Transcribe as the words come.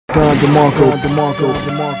DeMarco.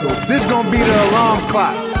 This gonna be the alarm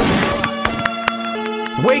clock.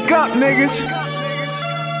 Wake up, niggas.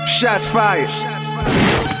 Shots fired.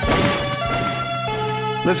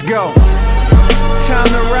 Let's go. Time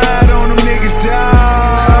to ride on them niggas,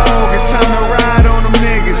 dawg. It's time to ride on them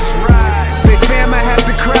niggas. They fam, I have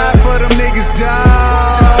to cry for them niggas,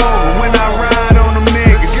 dawg. When I ride on them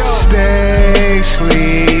niggas, stay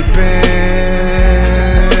sleeping.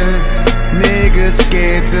 Niggas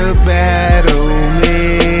scared to battle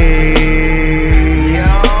me.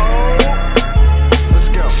 Let's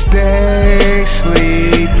go. Stay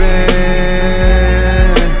sleeping.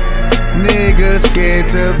 Niggas scared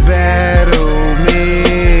to battle me.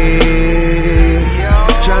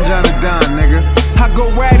 John and Don, nigga. I go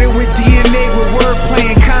at it with DNA, with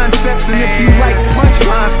wordplay and concepts. And if you like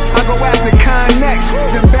punchlines, I go after Connex.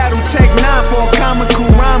 Then battle Tech 9 for a comical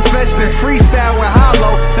rhyme fest. Then freestyle with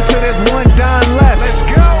Hollow until there's one Don left. Let's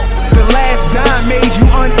go. The last Don made you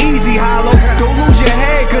uneasy, Hollow. Don't lose your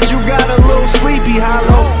head cause you got a little sleepy,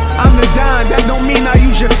 Hollow. I'm the Don, that don't mean I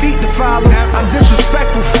use your feet to follow. I'm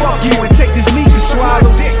disrespectful, fuck you, and take this meat to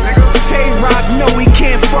swallow. Tay-Rock, no, he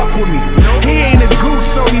can't fuck with me. He ain't a goose,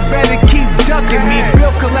 so he better keep ducking me.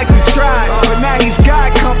 Bill Collector tried, but now he's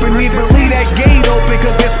got company. But leave that gate open,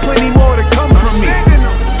 cause there's plenty more to come from me.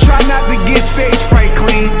 Try not to get stage fright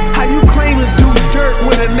clean. How you claim to do dirt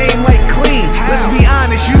with a name like Clean? Let's be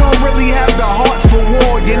honest, you don't really have the heart for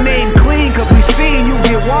war. Your name Clean, cause we seen you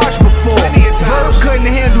get washed before. Verb couldn't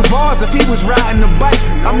handle bars if he was riding a bike.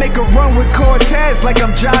 I make a run with Cortez like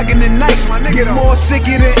I'm jogging in nice. Get more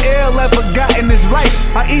sicker than ill ever got in his life.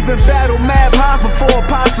 I even battle Mav High for a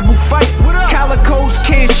possible fight. Calicos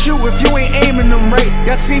can't shoot if you ain't aiming them right.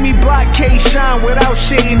 Y'all see me block K-Shine without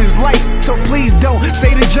shading his light. So please don't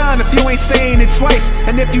say to John if you ain't saying it twice.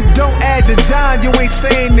 And if you don't add the Don, you ain't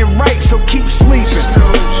saying it right. So keep sleeping.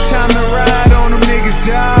 Time to ride on them niggas,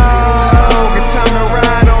 dawg. It's time to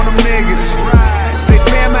ride on them niggas. They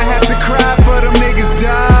fam, I have to cry for them niggas,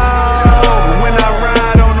 dawg. When I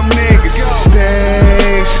ride on them niggas,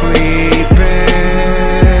 stay sleeping.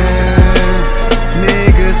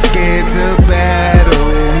 Niggas scared to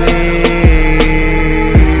battle me.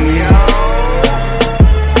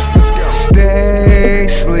 Stay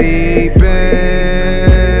sleeping.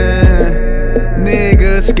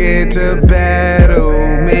 Niggas scared to battle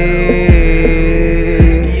me.